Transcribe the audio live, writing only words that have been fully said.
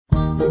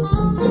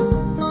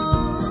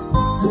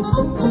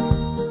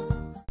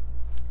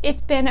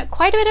It's been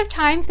quite a bit of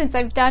time since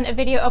I've done a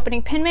video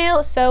opening pin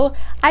mail, so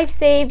I've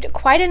saved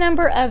quite a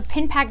number of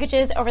pin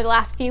packages over the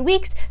last few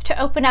weeks to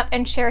open up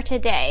and share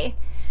today.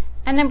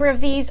 A number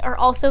of these are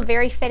also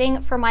very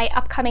fitting for my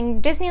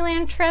upcoming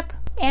Disneyland trip,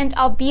 and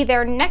I'll be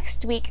there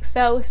next week,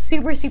 so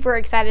super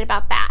excited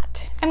about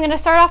that. I'm going to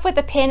start off with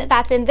the pin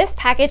that's in this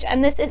package,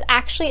 and this is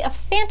actually a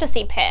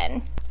fantasy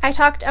pin. I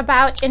talked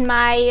about in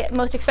my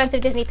most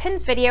expensive Disney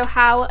pins video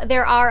how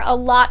there are a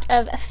lot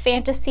of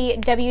fantasy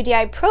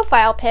WDI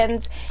profile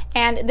pins,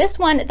 and this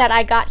one that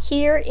I got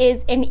here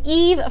is an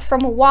Eve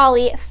from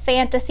WALL-E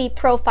fantasy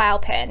profile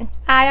pin.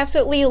 I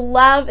absolutely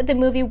love the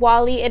movie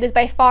WALL-E. It is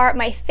by far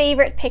my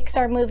favorite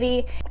Pixar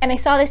movie, and I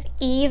saw this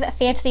Eve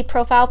fantasy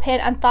profile pin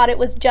and thought it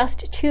was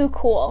just too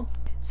cool.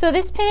 So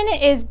this pin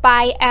is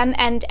by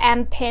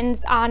M&M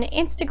Pins on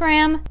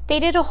Instagram.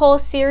 They did a whole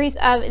series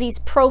of these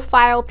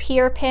profile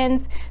pier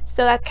pins,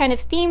 so that's kind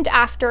of themed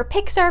after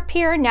Pixar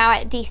Pier, now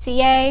at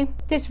DCA.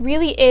 This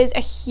really is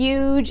a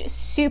huge,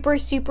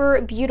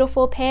 super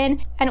beautiful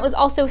pin, and it was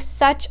also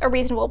such a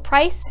reasonable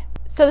price.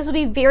 So this will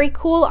be very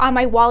cool on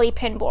my WALL-E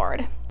pin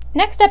board.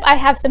 Next up, I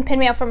have some pin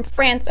mail from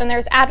France, and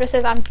there's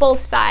addresses on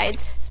both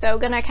sides, so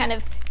gonna kind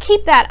of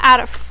keep that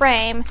out of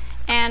frame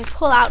and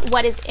pull out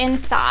what is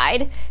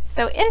inside.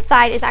 So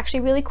inside is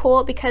actually really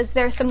cool because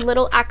there's some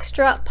little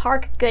extra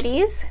park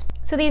goodies.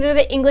 So these are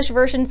the English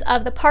versions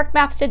of the park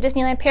maps to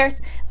Disneyland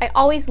Paris. I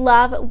always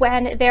love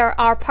when there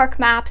are park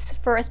maps,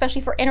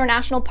 especially for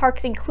international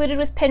parks, included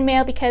with pin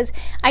mail because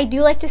I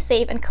do like to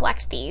save and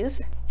collect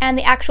these. And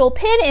the actual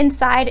pin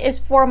inside is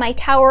for my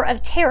Tower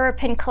of Terror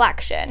pin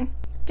collection.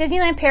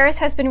 Disneyland Paris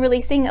has been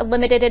releasing a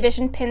limited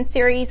edition pin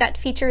series that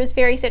features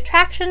various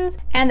attractions,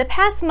 and the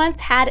past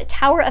months had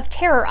Tower of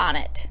Terror on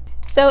it.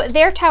 So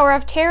their Tower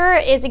of Terror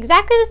is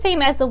exactly the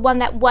same as the one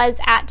that was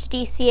at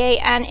DCA,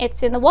 and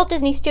it's in the Walt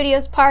Disney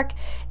Studios park.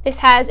 This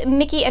has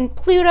Mickey and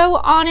Pluto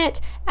on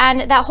it,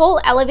 and that whole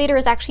elevator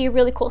is actually a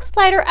really cool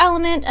slider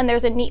element, and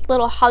there's a neat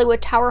little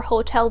Hollywood Tower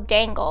Hotel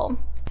dangle.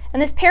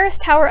 And this Paris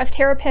Tower of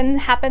Terror pin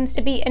happens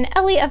to be an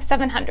Ellie of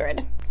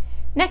 700.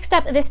 Next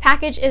up, this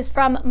package is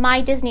from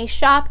My Disney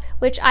Shop,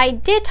 which I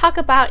did talk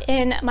about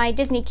in my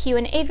Disney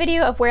Q&A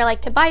video of where I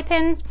like to buy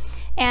pins,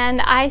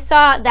 and I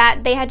saw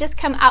that they had just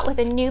come out with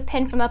a new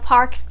pin from the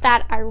parks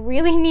that I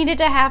really needed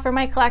to have for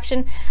my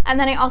collection, and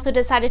then I also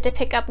decided to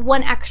pick up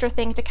one extra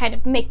thing to kind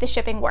of make the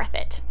shipping worth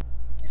it.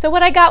 So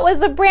what I got was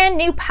the brand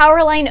new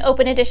Powerline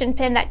Open Edition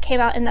pin that came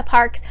out in the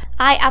parks.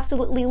 I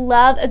absolutely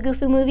love A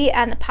Goofy Movie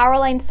and the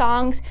Powerline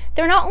songs.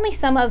 They're not only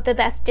some of the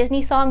best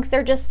Disney songs,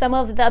 they're just some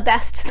of the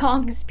best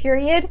songs,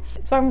 period.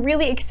 So I'm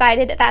really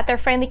excited that they're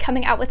finally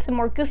coming out with some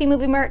more Goofy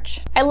Movie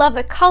merch. I love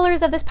the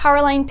colors of this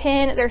Powerline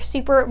pin. They're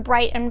super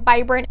bright and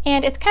vibrant,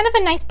 and it's kind of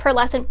a nice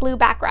pearlescent blue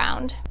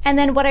background. And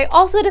then what I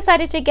also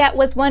decided to get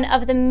was one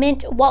of the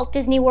mint Walt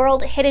Disney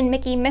World Hidden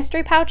Mickey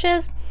mystery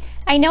pouches.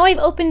 I know I've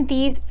opened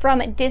these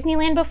from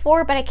Disneyland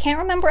before, but I can't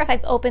remember if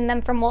I've opened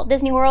them from Walt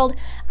Disney World.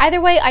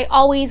 Either way, I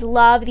always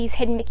love these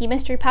Hidden Mickey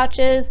mystery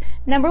pouches.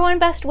 #1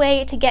 best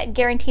way to get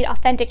guaranteed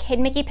authentic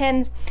Hidden Mickey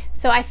pins,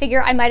 so I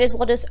figure I might as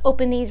well just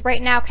open these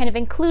right now, kind of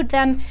include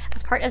them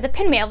as part of the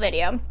pin mail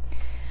video.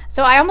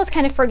 So I almost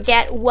kind of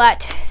forget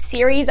what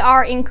series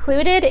are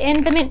included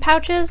in the mint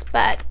pouches,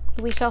 but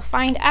we shall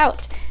find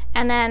out.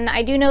 And then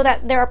I do know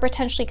that there are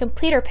potentially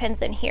completer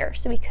pins in here,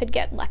 so we could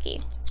get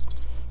lucky.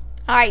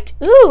 Alright,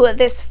 ooh,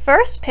 this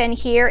first pin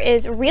here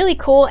is really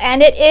cool,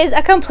 and it is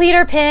a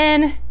completer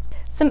pin.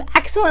 Some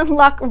excellent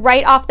luck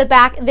right off the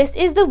back. This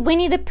is the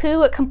Winnie the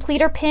Pooh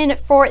completer pin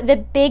for the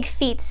Big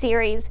Feet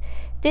series.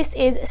 This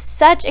is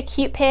such a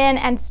cute pin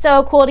and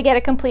so cool to get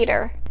a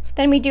completer.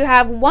 Then we do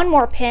have one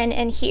more pin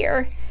in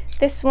here.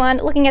 This one,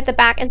 looking at the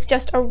back, is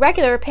just a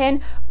regular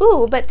pin.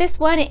 Ooh, but this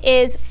one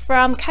is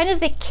from kind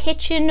of the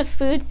kitchen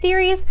food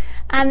series,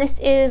 and this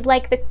is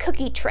like the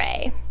cookie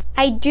tray.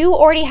 I do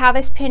already have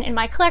this pin in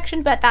my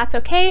collection, but that's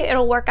okay.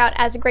 It'll work out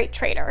as a great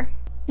trader.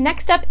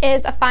 Next up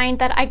is a find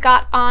that I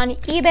got on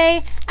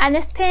eBay, and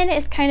this pin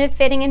is kind of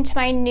fitting into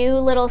my new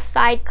little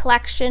side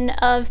collection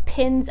of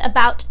pins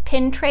about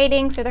pin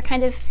trading. So they're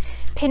kind of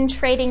pin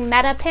trading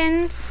meta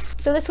pins.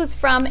 So this was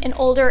from an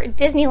older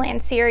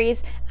Disneyland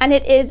series, and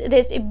it is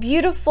this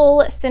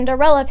beautiful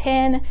Cinderella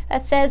pin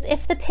that says,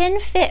 "If the pin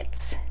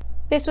fits."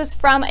 This was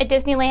from a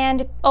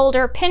Disneyland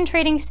older pin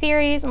trading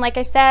series, and like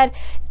I said,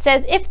 it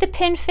says if the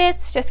pin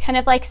fits, just kind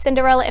of like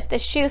Cinderella if the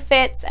shoe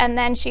fits, and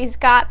then she's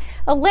got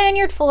a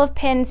lanyard full of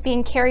pins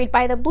being carried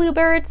by the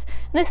Bluebirds.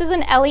 This is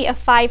an Ellie of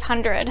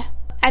 500.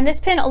 And this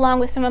pin, along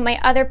with some of my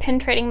other pin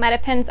trading meta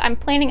pins, I'm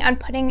planning on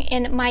putting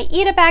in my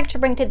Eat-A bag to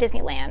bring to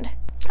Disneyland.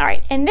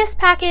 Alright, and this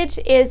package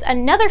is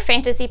another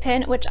fantasy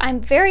pin, which I'm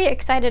very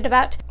excited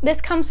about.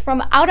 This comes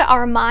from Out of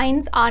Our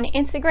Minds on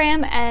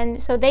Instagram,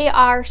 and so they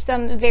are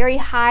some very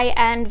high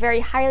and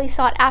very highly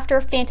sought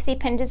after fantasy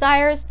pin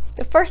desires.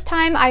 The first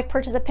time I've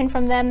purchased a pin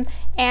from them,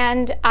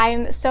 and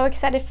I'm so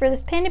excited for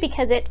this pin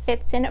because it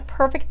fits in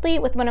perfectly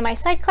with one of my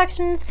side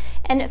collections,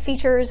 and it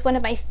features one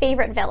of my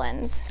favorite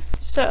villains.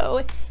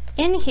 So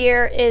In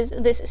here is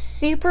this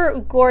super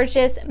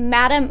gorgeous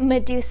Madame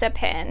Medusa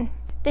pin.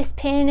 This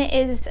pin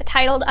is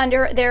titled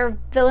under their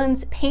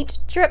Villains Paint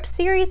Drip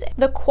series.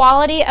 The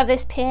quality of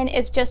this pin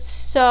is just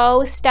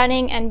so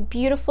stunning and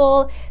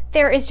beautiful.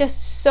 There is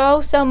just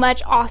so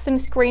much awesome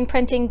screen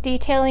printing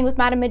detailing with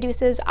Madame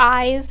Medusa's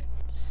eyes.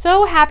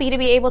 So happy to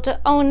be able to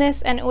own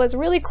this, and it was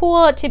really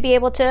cool to be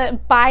able to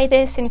buy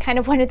this in kind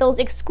of one of those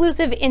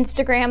exclusive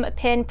Instagram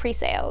pin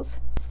pre-sales.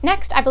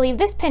 Next, I believe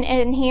this pin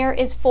in here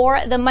is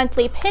for the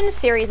monthly pin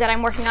series that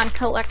I'm working on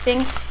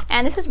collecting,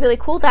 and this is really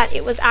cool that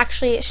it was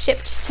actually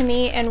shipped to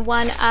me in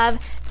one of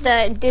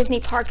the Disney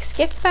Parks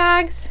gift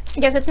bags. I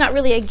guess it's not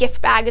really a gift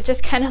bag, it's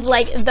just kind of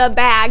like the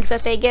bags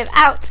that they give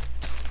out.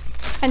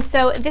 And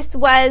so this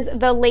was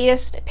the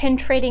latest pin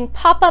trading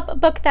pop-up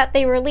book that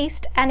they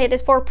released, and it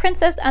is for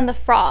Princess and the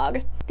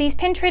Frog. These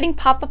pin trading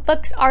pop-up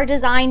books are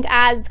designed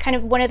as kind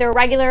of one of their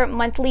regular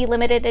monthly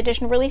limited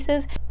edition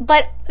releases,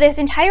 but this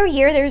entire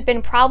year there's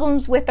been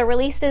problems with the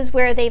releases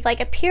where they've like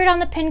appeared on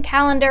the pin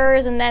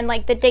calendars and then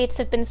like the dates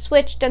have been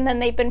switched and then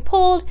they've been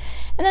pulled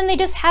and then they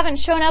just haven't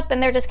shown up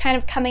and they're just kind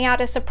of coming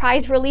out as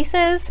surprise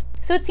releases.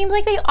 So it seems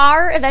like they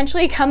are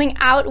eventually coming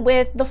out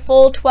with the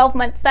full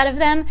 12-month set of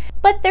them,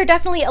 but they're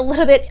definitely a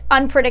little bit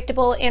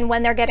unpredictable in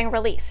when they're getting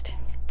released.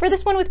 For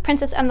this one with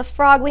Princess and the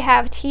Frog, we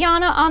have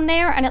Tiana on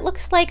there, and it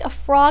looks like a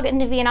frog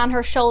Nevian on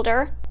her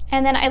shoulder.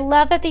 And then I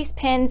love that these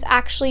pins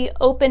actually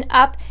open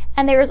up,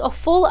 and there's a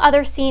full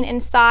other scene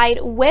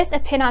inside with a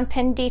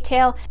pin-on-pin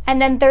detail,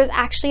 and then there's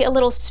actually a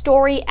little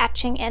story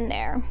etching in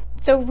there.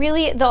 So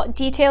really, the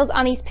details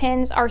on these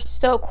pins are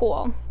so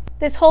cool.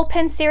 This whole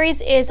pin series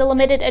is a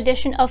limited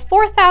edition of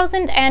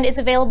 4,000 and is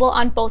available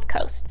on both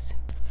coasts.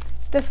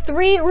 The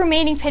 3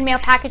 remaining pin mail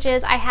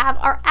packages I have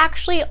are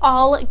actually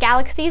all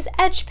Galaxy's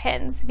Edge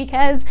pins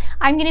because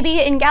I'm going to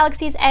be in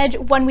Galaxy's Edge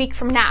 1 week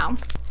from now.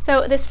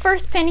 So this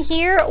first pin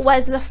here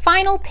was the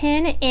final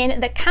pin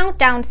in the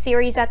Countdown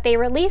series that they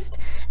released,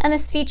 and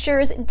this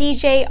features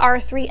DJ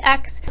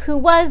R3X, who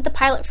was the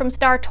pilot from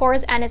Star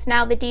Tours and is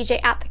now the DJ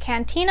at the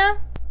Cantina.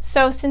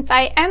 So since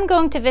I am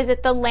going to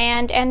visit the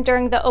land and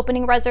during the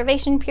opening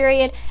reservation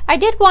period, I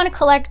did want to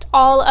collect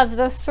all of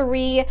the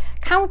 3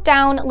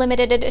 Countdown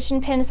limited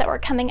edition pins that were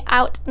coming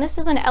out. And this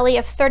is an LE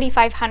of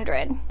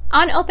 3,500.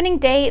 On opening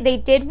day, they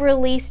did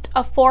release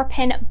a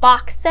 4-pin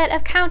box set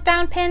of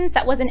Countdown pins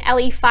that was an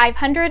LE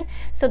 500.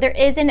 So there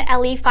is an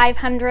LE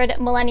 500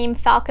 Millennium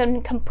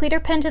Falcon completer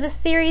pin to this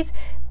series,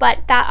 but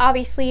that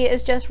obviously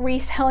is just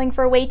reselling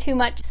for way too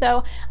much.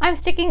 So I'm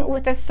sticking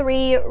with the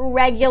 3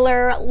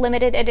 regular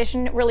limited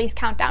edition release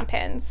Countdown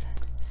pins.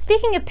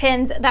 Speaking of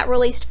pins that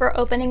released for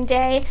opening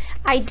day,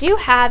 I do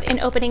have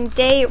an opening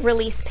day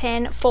release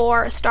pin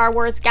for Star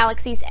Wars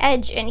Galaxy's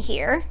Edge in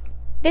here.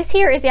 This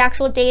here is the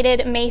actual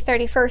dated May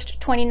 31st,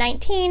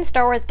 2019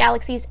 Star Wars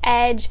Galaxy's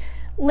Edge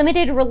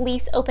limited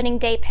release opening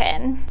day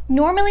pin.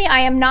 Normally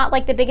I am not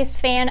like the biggest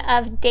fan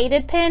of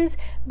dated pins,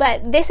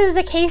 but this is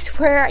a case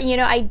where, you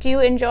know, I do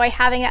enjoy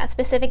having that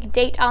specific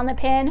date on the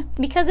pin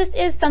because this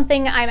is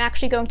something I'm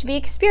actually going to be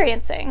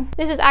experiencing.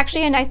 This is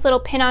actually a nice little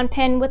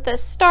pin-on-pin with the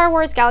Star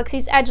Wars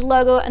Galaxy's Edge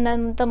logo and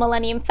then the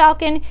Millennium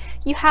Falcon.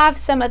 You have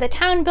some of the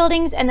town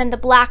buildings and then the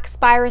black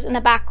spires in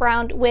the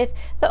background with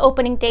the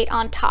opening date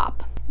on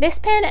top. This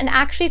pin and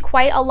actually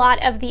quite a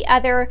lot of the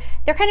other,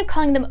 they're kind of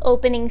calling them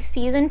opening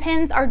season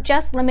pins, are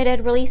just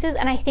limited releases,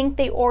 and I think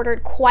they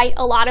ordered quite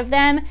a lot of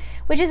them,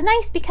 which is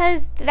nice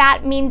because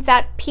that means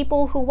that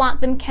people who want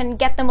them can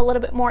get them a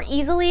little bit more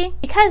easily.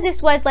 Because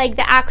this was like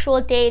the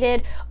actual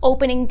dated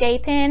opening day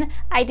pin,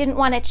 I didn't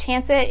want to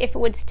chance it if it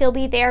would still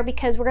be there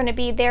because we're going to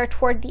be there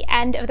toward the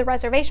end of the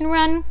reservation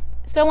run.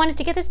 So I wanted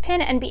to get this pin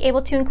and be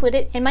able to include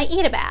it in my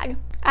eat-a-bag.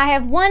 I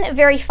have one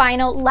very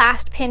final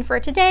last pin for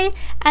today,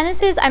 and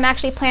this is, I'm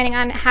actually planning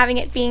on having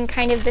it being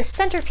kind of the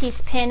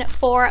centerpiece pin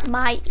for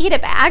my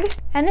eat-a-bag.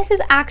 And this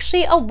is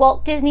actually a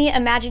Walt Disney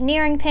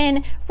Imagineering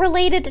pin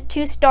related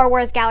to Star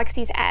Wars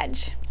Galaxy's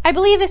Edge. I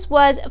believe this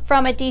was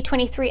from a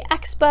D23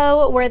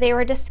 Expo where they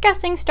were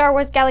discussing Star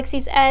Wars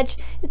Galaxy's Edge.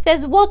 It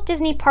says Walt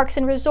Disney Parks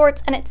and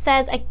Resorts, and it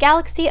says a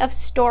galaxy of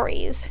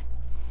stories.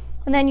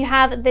 And then you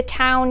have the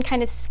town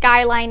kind of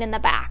skyline in the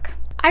back.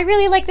 I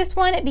really like this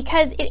one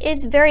because it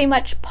is very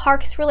much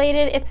parks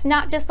related. It's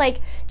not just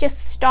like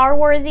Star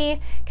Warsy,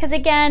 because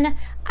again,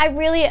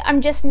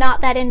 I'm just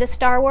not that into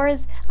Star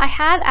Wars. I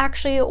have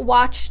actually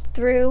watched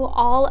through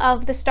all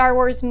of the Star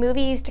Wars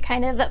movies to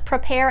kind of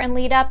prepare and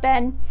lead up,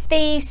 and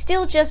they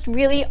still just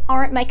really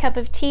aren't my cup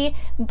of tea,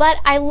 but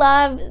I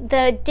love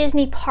the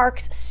Disney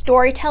Parks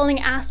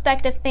storytelling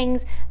aspect of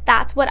things.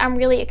 That's what I'm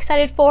really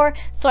excited for,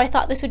 so I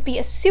thought this would be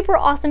a super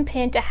awesome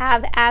pin to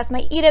have as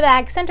my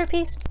eat-a-bag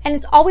centerpiece, and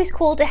it's always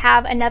cool to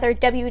have another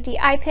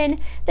WDI pin.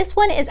 This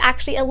one is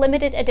actually a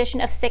limited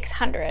edition of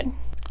 600.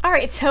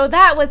 Alright, so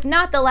that was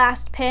not the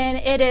last pin.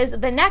 It is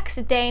the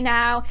next day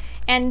now,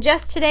 and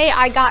just today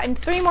I got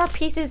 3 more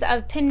pieces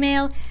of pin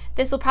mail.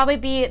 This will probably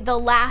be the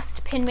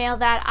last pin mail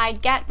that I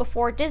get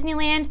before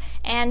Disneyland,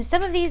 and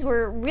some of these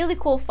were really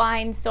cool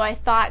finds, so I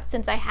thought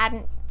since I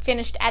hadn't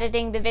finished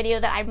editing the video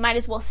that I might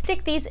as well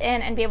stick these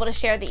in and be able to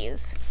share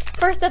these.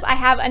 First up, I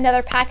have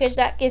another package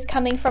that is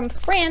coming from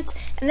France,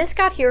 and this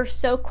got here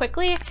so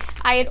quickly.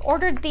 I had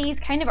ordered these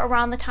kind of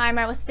around the time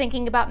I was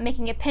thinking about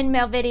making a pin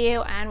mail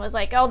video and was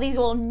like, oh, these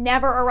will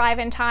never arrive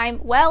in time.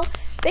 Well,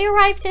 they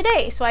arrived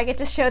today, so I get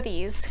to show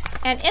these.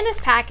 And in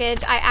this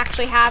package, I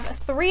actually have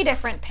 3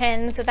 different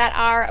pins that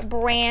are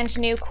brand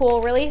new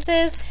cool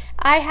releases.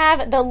 I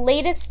have the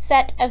latest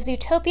set of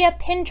Zootopia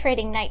pin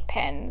trading night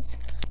pins.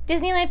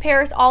 Disneyland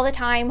pairs all the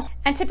time,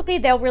 and typically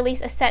they'll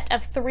release a set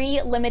of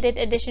 3 limited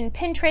edition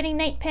pin trading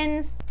night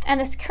pins, and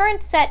this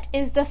current set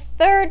is the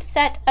 3rd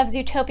set of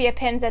Zootopia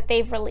pins that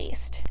they've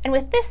released. And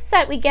with this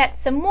set we get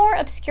some more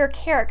obscure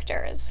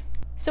characters.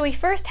 So we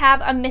first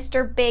have a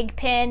Mr. Big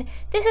pin.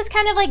 This is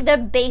kind of like the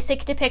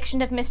basic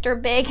depiction of Mr.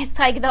 Big. It's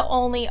like the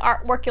only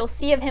artwork you'll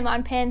see of him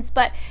on pins,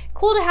 but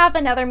cool to have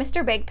another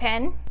Mr. Big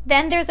pin.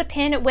 Then there's a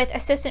pin with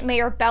Assistant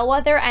Mayor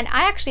Bellwether, and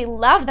I actually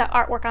love the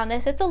artwork on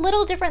this. It's a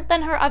little different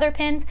than her other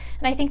pins,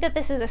 and I think that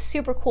this is a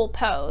super cool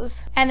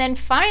pose. And then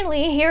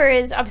finally, here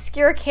is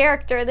obscure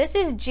character. This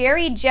is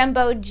Jerry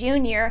Jumbo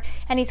Jr.,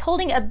 and he's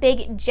holding a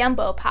big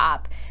Jumbo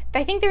Pop.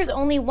 I think there's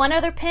only one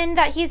other pin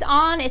that he's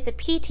on. It's a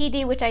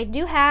PTD, which I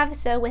do have,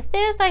 so with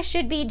this I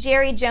should be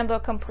Jerry Jumbo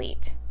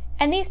complete.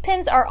 And these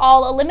pins are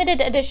all a limited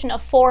edition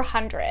of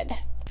 400.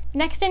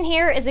 Next in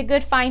here is a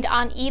good find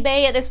on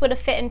eBay. This would have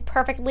fit in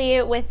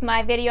perfectly with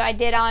my video I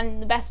did on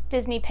the best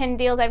Disney pin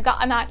deals I've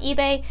gotten on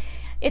eBay.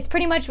 It's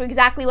pretty much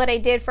exactly what I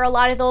did for a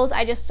lot of those.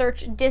 I just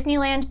searched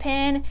Disneyland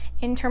pin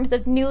in terms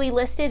of newly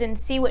listed and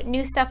see what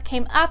new stuff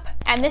came up,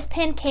 and this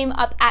pin came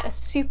up at a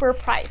super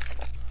price.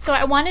 So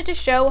I wanted to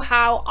show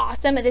how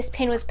awesome this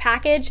pin was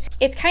packaged.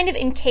 It's kind of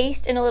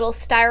encased in a little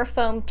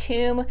styrofoam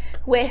tomb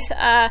with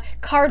a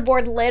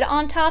cardboard lid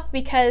on top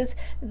because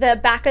the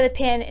back of the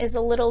pin is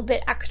a little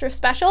bit extra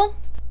special.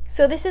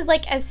 So this is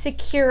like as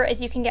secure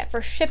as you can get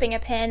for shipping a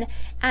pin,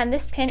 and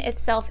this pin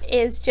itself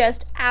is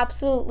just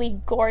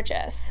absolutely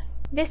gorgeous.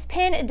 This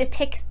pin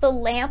depicts the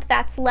lamp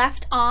that's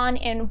left on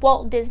in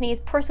Walt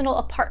Disney's personal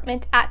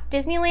apartment at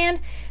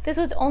Disneyland. This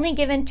was only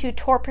given to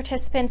tour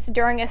participants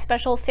during a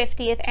special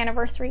 50th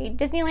anniversary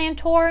Disneyland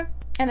tour,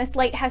 and this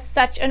light has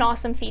such an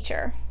awesome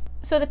feature.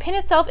 So the pin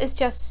itself is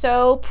just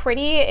so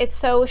pretty. It's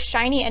so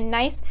shiny and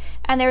nice,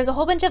 and there's a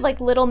whole bunch of like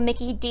little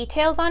Mickey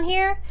details on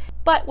here.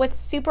 But what's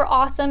super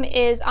awesome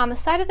is on the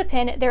side of the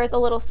pin there is a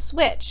little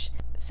switch.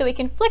 So we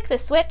can flick the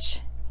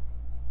switch,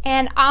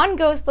 and on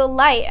goes the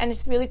light, and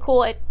it's really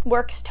cool. It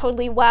works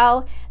totally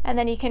well, and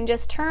then you can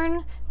just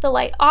turn the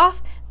light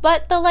off,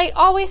 but the light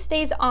always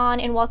stays on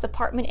in Walt's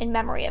apartment in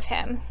memory of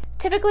him.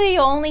 Typically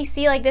you'll only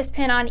see like this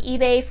pin on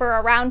eBay for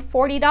around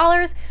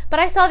 $40, but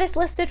I saw this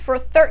listed for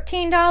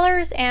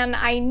 $13 and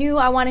I knew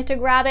I wanted to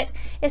grab it,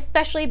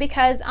 especially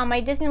because on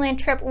my Disneyland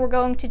trip we're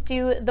going to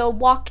do the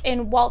Walk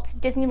in Walt's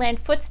Disneyland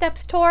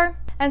Footsteps tour,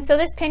 and so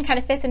this pin kind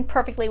of fits in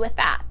perfectly with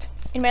that.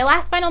 In my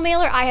last final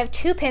mailer, I have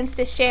 2 pins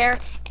to share,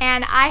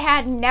 and I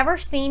had never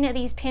seen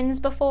these pins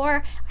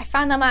before. I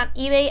found them on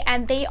eBay,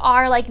 and they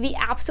are like the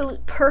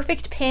absolute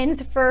perfect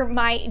pins for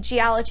my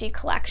geology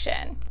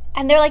collection.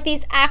 And they're like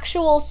these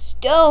actual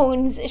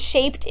stones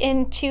shaped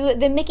into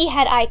the Mickey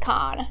head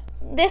icon.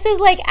 This is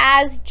like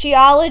as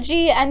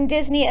geology and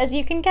Disney as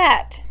you can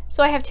get.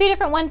 So I have 2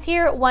 different ones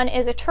here. One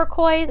is a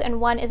turquoise and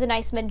one is a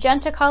nice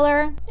magenta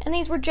color, and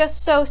these were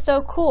just so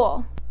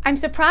cool. I'm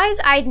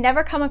surprised I'd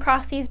never come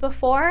across these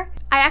before.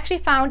 I actually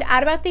found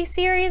out about these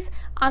series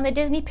on the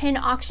Disney pin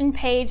auction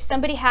page.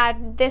 Somebody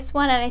had this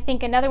one and I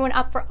think another one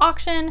up for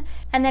auction,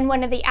 and then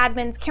one of the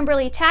admins,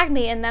 Kimberly, tagged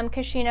me in them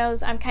because she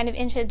knows I'm kind of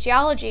into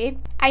geology.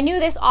 I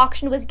knew this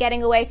auction was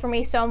getting away from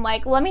me, so I'm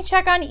like, let me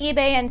check on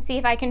eBay and see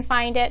if I can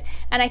find it,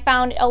 and I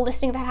found a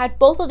listing that had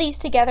both of these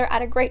together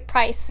at a great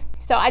price.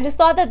 So I just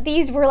thought that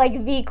these were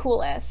like the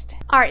coolest.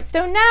 Alright,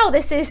 so now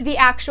this is the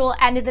actual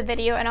end of the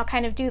video, and I'll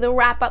kind of do the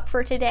wrap up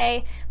for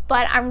today.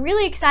 But I'm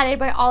really excited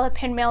by all the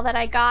pin mail that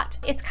I got.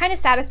 It's kind of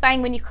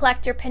satisfying when you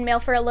collect your pin mail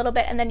for a little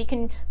bit and then you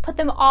can put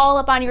them all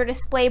up on your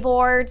display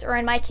boards, or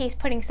in my case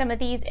putting some of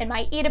these in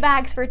my eat-a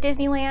bags for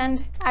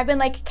Disneyland. I've been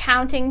like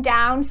counting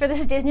down for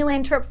this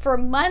Disneyland trip for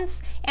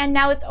months, and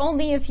now it's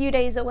only a few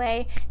days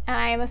away, and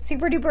I am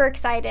super duper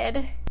excited.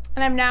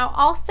 And I'm now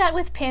all set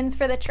with pins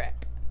for the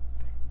trip.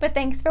 But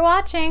thanks for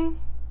watching!